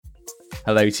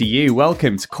Hello to you.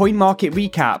 Welcome to Coin Market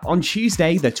Recap on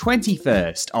Tuesday, the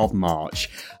 21st of March.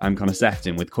 I'm Connor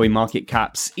Sefton with Coin Market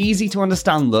Cap's easy to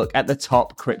understand look at the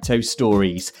top crypto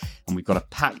stories. And we've got a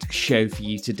packed show for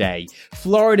you today.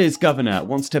 Florida's governor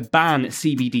wants to ban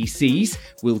CBDCs.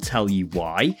 We'll tell you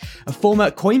why. A former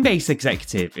Coinbase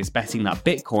executive is betting that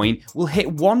Bitcoin will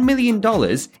hit $1 million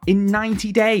in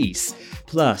 90 days.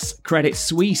 Plus, Credit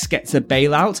Suisse gets a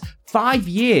bailout 5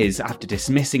 years after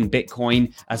dismissing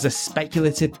Bitcoin as a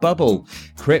speculative bubble.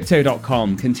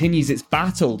 Crypto.com continues its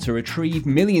battle to retrieve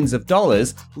millions of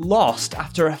dollars lost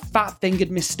after a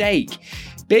fat-fingered mistake.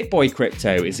 BitBoy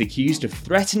Crypto is accused of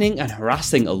threatening and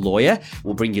harassing a lawyer.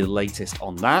 We'll bring you the latest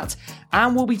on that.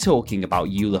 And we'll be talking about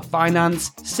Euler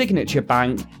Finance, Signature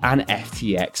Bank, and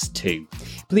FTX too.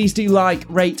 Please do like,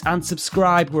 rate, and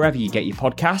subscribe wherever you get your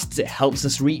podcasts. It helps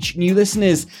us reach new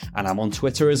listeners. And I'm on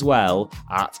Twitter as well,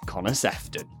 at Connor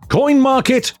Sefton. Coin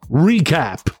Market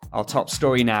Recap. Our top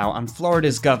story now, and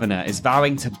Florida's governor is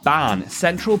vowing to ban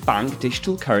central bank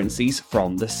digital currencies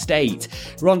from the state.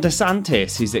 Ron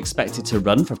DeSantis, who's expected to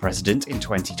run for president in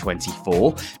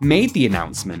 2024, made the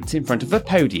announcement in front of a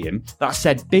podium that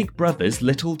said Big Brother's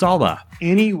little dollar.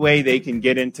 Any way they can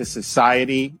get into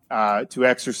society to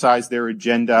exercise their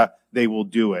agenda, they will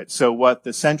do it. So what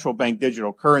the central bank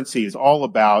digital currency is all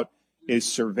about is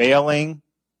surveilling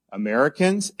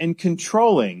Americans and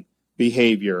controlling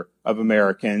behavior of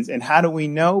Americans. And how do we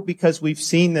know? Because we've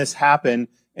seen this happen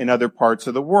in other parts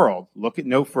of the world. Look at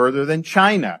no further than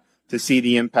China to see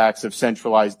the impacts of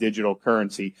centralized digital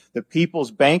currency. The People's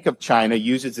Bank of China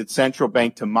uses its central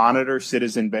bank to monitor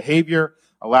citizen behavior,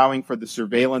 allowing for the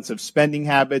surveillance of spending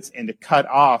habits and to cut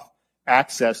off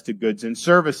access to goods and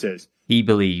services. He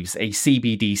believes a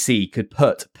CBDC could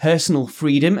put personal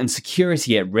freedom and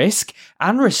security at risk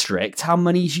and restrict how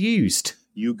money's used.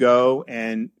 You go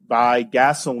and buy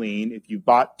gasoline. If you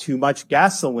bought too much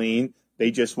gasoline, they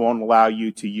just won't allow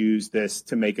you to use this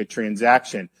to make a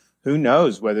transaction. Who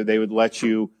knows whether they would let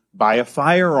you buy a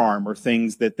firearm or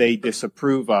things that they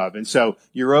disapprove of. And so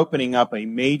you're opening up a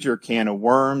major can of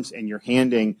worms and you're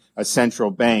handing a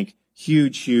central bank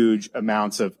huge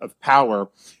amounts of power.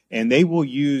 And they will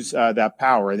use that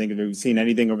power. I think if we've seen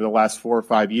anything over the last 4 or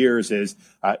 5 years is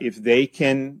if they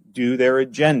can do their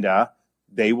agenda,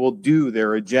 they will do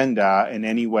their agenda in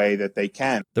any way that they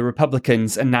can. The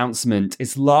Republicans' announcement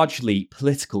is largely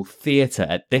political theatre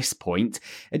at this point.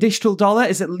 A digital dollar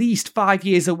is at least 5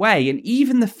 years away, and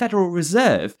even the Federal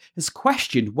Reserve has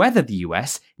questioned whether the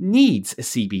US needs a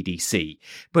CBDC.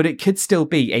 But it could still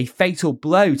be a fatal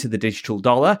blow to the digital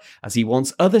dollar, as he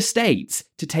wants other states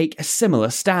to take a similar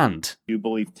stand. I do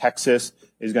believe Texas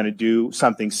is going to do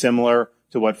something similar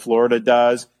to what Florida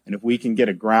does. And if we can get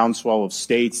a groundswell of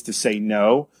states to say,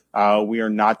 no, we are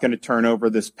not going to turn over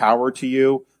this power to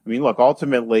you. I mean, look,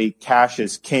 ultimately, cash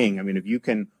is king. I mean, if you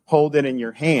can hold it in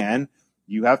your hand,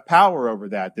 you have power over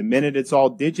that. The minute it's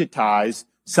all digitized,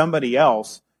 somebody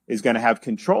else is going to have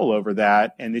control over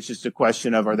that. And it's just a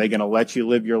question of, are they going to let you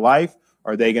live your life?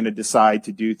 Are they going to decide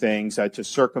to do things to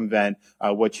circumvent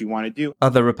what you want to do?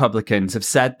 Other Republicans have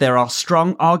said there are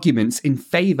strong arguments in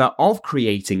favour of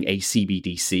creating a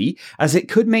CBDC, as it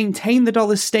could maintain the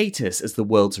dollar's status as the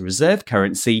world's reserve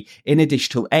currency in a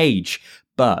digital age.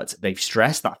 But they've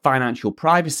stressed that financial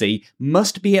privacy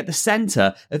must be at the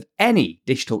centre of any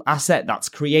digital asset that's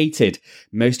created.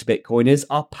 Most Bitcoiners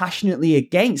are passionately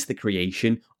against the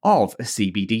creation of a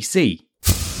CBDC.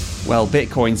 Well,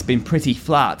 Bitcoin's been pretty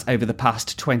flat over the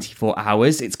past 24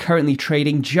 hours. It's currently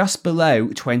trading just below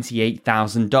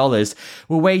 $28,000.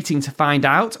 We're waiting to find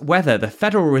out whether the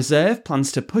Federal Reserve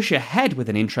plans to push ahead with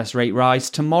an interest rate rise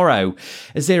tomorrow.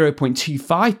 A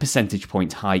 0.25 percentage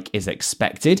point hike is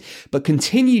expected, but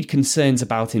continued concerns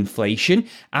about inflation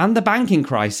and the banking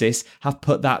crisis have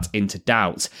put that into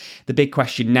doubt. The big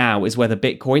question now is whether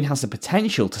Bitcoin has the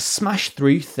potential to smash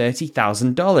through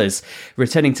 $30,000.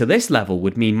 Returning to this level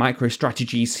would mean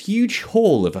MicroStrategy's huge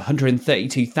haul of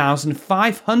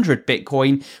 132,500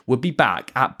 Bitcoin would be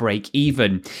back at break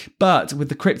even. But with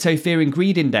the Crypto Fear and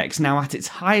Greed Index now at its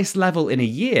highest level in a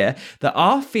year, there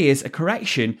are fears a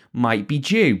correction might be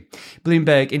due.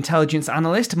 Bloomberg intelligence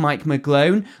analyst Mike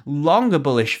McGlone, long a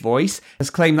bullish voice, has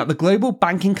claimed that the global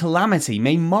banking calamity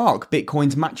may mark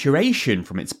Bitcoin's maturation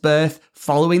from its birth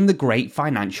following the great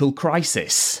financial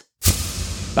crisis.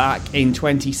 Back in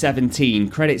 2017,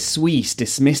 Credit Suisse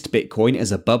dismissed Bitcoin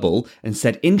as a bubble and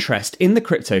said interest in the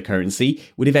cryptocurrency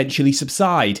would eventually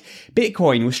subside.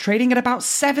 Bitcoin was trading at about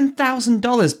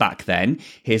 $7,000 back then.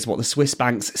 Here's what the Swiss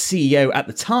bank's CEO at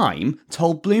the time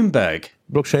told Bloomberg.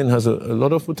 Blockchain has a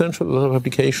lot of potential, a lot of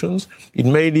applications. It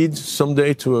may lead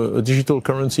someday to a digital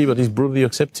currency that is broadly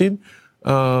accepted.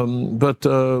 But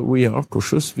we are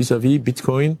cautious vis-à-vis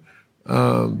Bitcoin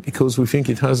because we think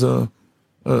it has a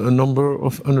number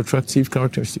of unattractive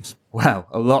characteristics. Well,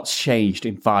 a lot's changed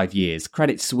in 5 years.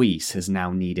 Credit Suisse has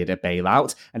now needed a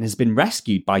bailout and has been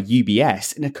rescued by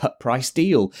UBS in a cut-price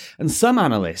deal. And some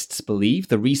analysts believe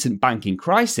the recent banking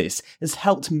crisis has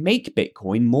helped make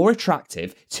Bitcoin more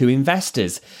attractive to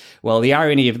investors. Well, the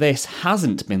irony of this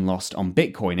hasn't been lost on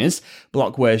Bitcoiners.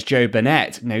 Blockware's Joe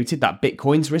Burnett noted that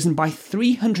Bitcoin's risen by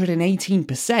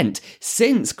 318%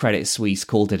 since Credit Suisse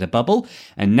called it a bubble,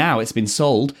 and now it's been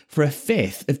sold for a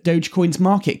fifth of Dogecoin's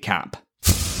market cap.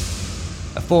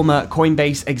 A former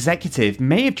Coinbase executive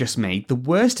may have just made the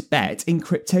worst bet in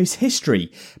crypto's history.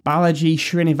 Balaji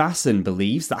Srinivasan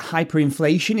believes that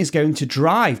hyperinflation is going to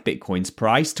drive Bitcoin's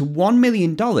price to $1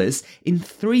 million in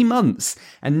 3 months,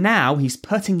 and now he's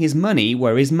putting his money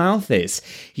where his mouth is.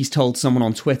 He's told someone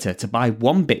on Twitter to buy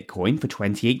 1 Bitcoin for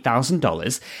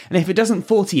 $28,000, and if it doesn't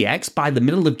 40x by the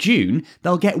middle of June,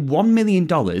 they'll get $1 million in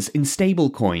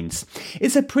stablecoins.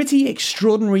 It's a pretty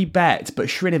extraordinary bet, but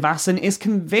Srinivasan is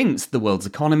convinced the world's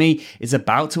economy is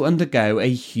about to undergo a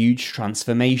huge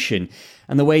transformation.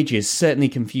 And the wages certainly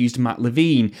confused Matt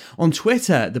Levine. On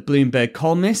Twitter, the Bloomberg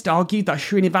columnist argued that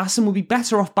Srinivasan will be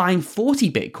better off buying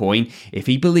 40 Bitcoin if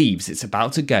he believes it's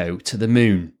about to go to the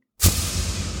moon.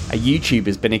 A YouTuber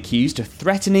has been accused of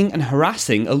threatening and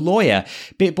harassing a lawyer.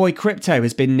 BitBoy Crypto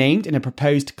has been named in a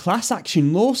proposed class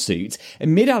action lawsuit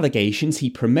amid allegations he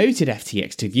promoted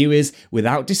FTX to viewers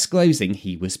without disclosing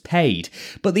he was paid.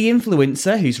 But the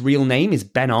influencer, whose real name is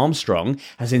Ben Armstrong,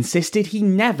 has insisted he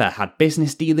never had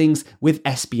business dealings with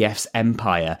SBF's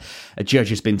empire. A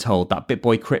judge has been told that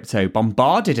BitBoy Crypto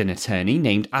bombarded an attorney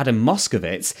named Adam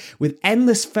Moskowitz with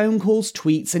endless phone calls,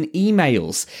 tweets and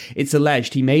emails. It's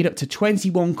alleged he made up to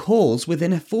 21 calls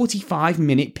within a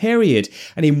 45-minute period,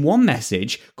 and in one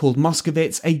message called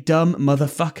Moskowitz a dumb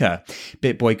motherfucker.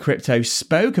 BitBoy Crypto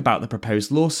spoke about the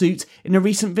proposed lawsuit in a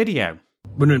recent video.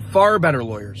 Would have been far better,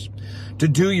 lawyers, to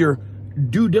do your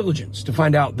due diligence to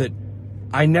find out that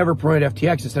I never promoted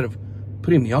FTX instead of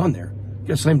putting me on there.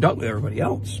 Get a slam dunk with everybody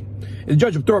else. And the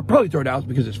judge would probably throw it out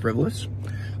because it's frivolous.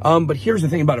 But here's the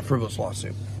thing about a frivolous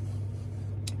lawsuit.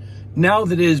 Now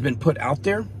that it has been put out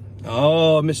there,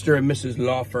 oh, Mr. and Mrs.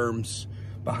 law firms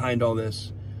behind all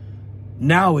this.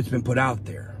 Now it's been put out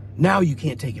there. Now you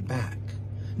can't take it back.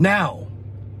 Now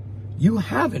you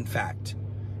have, in fact,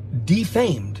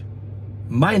 defamed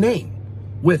my name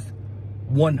with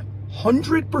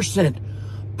 100%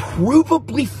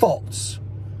 provably false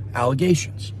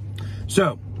allegations.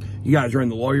 So, you guys are in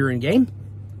the lawyering game?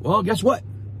 Well, guess what?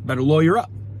 Better lawyer up.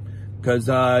 Because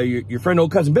your friend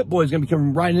old cousin BitBoy is going to be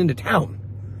coming riding into town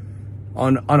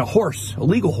on a horse, a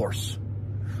legal horse,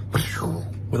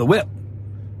 with a whip,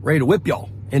 ready to whip y'all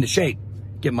into shape,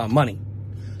 get my money.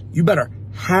 You better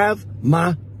have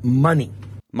my money.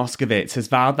 Moskowitz has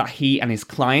vowed that he and his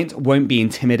client won't be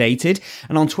intimidated,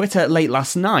 and on Twitter late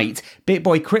last night,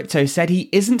 BitBoy Crypto said he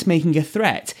isn't making a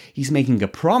threat, he's making a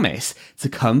promise to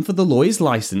come for the lawyer's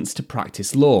license to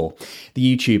practice law.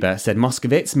 The YouTuber said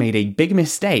Moskowitz made a big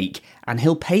mistake and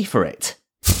he'll pay for it.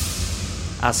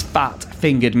 As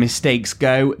fat-fingered mistakes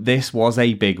go, this was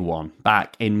a big one.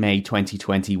 Back in May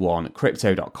 2021,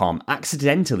 Crypto.com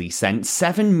accidentally sent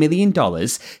 $7 million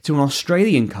to an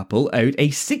Australian couple owed a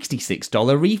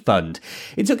 $66 refund.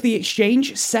 It took the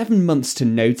exchange 7 months to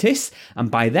notice,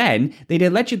 and by then, they'd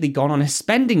allegedly gone on a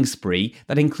spending spree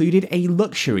that included a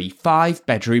luxury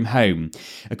 5-bedroom home.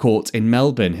 A court in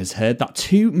Melbourne has heard that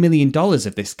 $2 million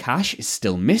of this cash is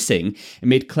still missing,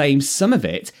 amid claims some of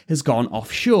it has gone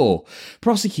offshore.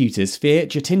 Prosecutors fear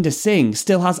Jatinder Singh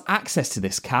still has access to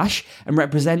this cash and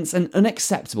represents an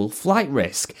unacceptable flight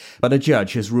risk, but a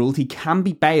judge has ruled he can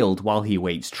be bailed while he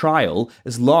awaits trial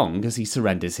as long as he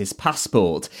surrenders his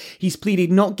passport. He's pleaded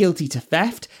not guilty to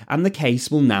theft and the case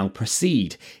will now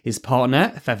proceed. His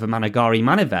partner, Fevamanagari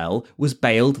Manivel, was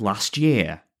bailed last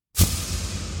year.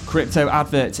 Crypto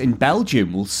adverts in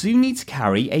Belgium will soon need to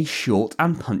carry a short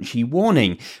and punchy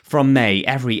warning. From May,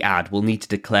 every ad will need to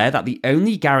declare that the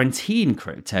only guarantee in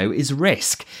crypto is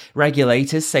risk.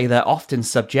 Regulators say they're often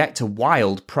subject to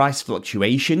wild price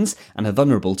fluctuations and are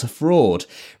vulnerable to fraud.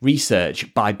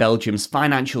 Research by Belgium's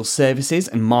Financial Services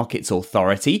and Markets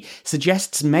Authority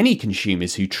suggests many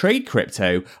consumers who trade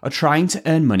crypto are trying to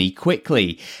earn money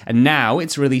quickly. And now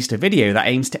it's released a video that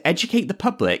aims to educate the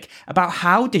public about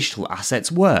how digital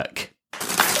assets work.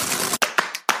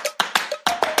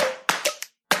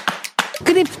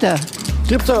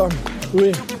 Crypto,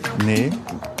 oui. Nee.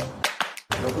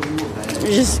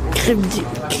 Juste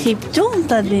crypto,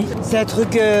 t'as dit. C'est un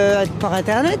truc par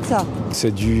internet, ça.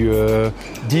 C'est du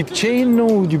deep chain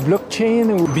ou du blockchain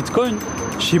ou Bitcoin,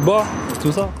 Shiba,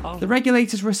 tout ça. The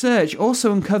regulator's research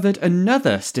also uncovered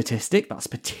another statistic that's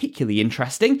particularly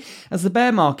interesting, as the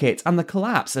bear market and the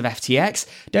collapse of FTX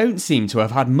don't seem to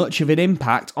have had much of an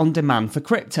impact on demand for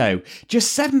crypto.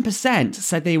 Just 7%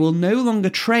 said they will no longer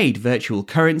trade virtual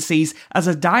currencies as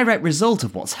a direct result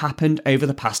of what's happened over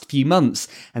the past few months,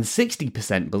 and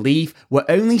 60% believe we're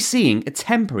only seeing a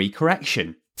temporary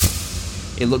correction.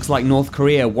 It looks like North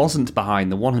Korea wasn't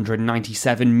behind the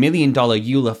 $197 million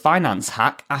Euler finance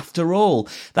hack after all.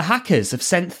 The hackers have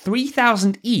sent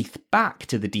 3,000 ETH back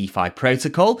to the DeFi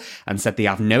protocol and said they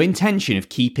have no intention of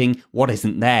keeping what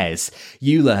isn't theirs.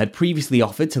 Euler had previously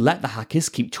offered to let the hackers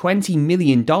keep $20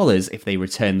 million if they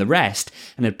return the rest,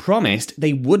 and had promised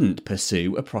they wouldn't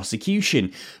pursue a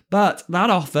prosecution. But that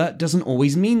offer doesn't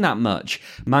always mean that much.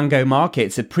 Mango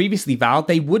Markets had previously vowed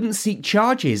they wouldn't seek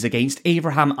charges against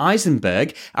Abraham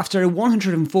Eisenberg after a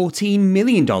 $114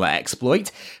 million exploit,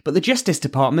 but the Justice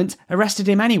Department arrested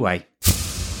him anyway.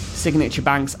 Signature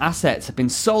Bank's assets have been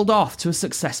sold off to a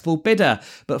successful bidder,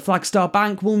 but Flagstar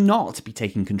Bank will not be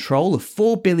taking control of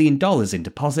 $4 billion in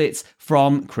deposits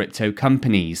from crypto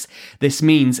companies. This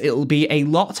means it'll be a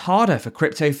lot harder for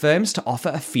crypto firms to offer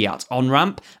a fiat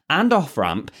on-ramp and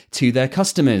off-ramp to their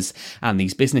customers, and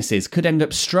these businesses could end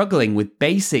up struggling with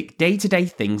basic day-to-day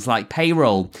things like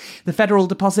payroll. The Federal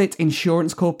Deposit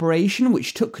Insurance Corporation,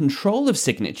 which took control of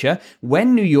Signature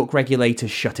when New York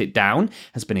regulators shut it down,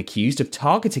 has been accused of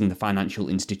targeting the financial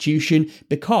institution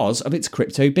because of its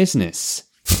crypto business.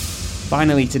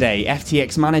 Finally today,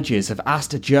 FTX managers have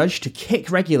asked a judge to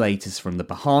kick regulators from the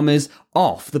Bahamas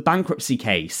off the bankruptcy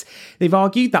case. They've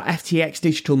argued that FTX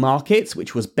Digital Markets,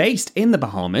 which was based in the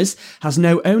Bahamas, has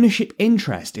no ownership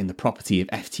interest in the property of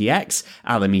FTX,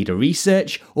 Alameda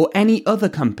Research, or any other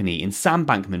company in Sam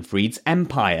Bankman-Fried's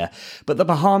empire. But the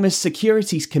Bahamas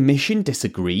Securities Commission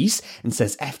disagrees and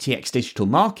says FTX Digital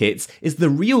Markets is the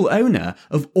real owner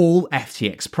of all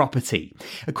FTX property.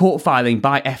 A court filing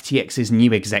by FTX's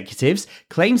new executives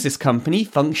claims this company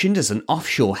functioned as an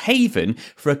offshore haven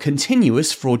for a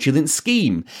continuous fraudulent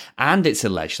scheme, and it's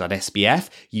alleged that SBF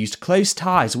used close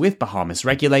ties with Bahamas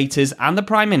regulators and the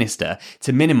Prime Minister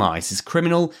to minimise his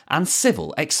criminal and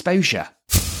civil exposure.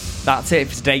 That's it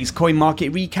for today's Coin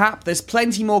Market Recap. There's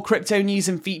plenty more crypto news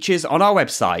and features on our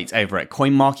website over at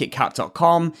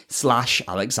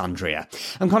coinmarketcap.com/Alexandria.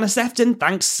 I'm Connor Sefton,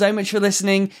 thanks so much for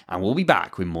listening, and we'll be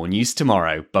back with more news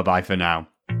tomorrow. Bye bye for now.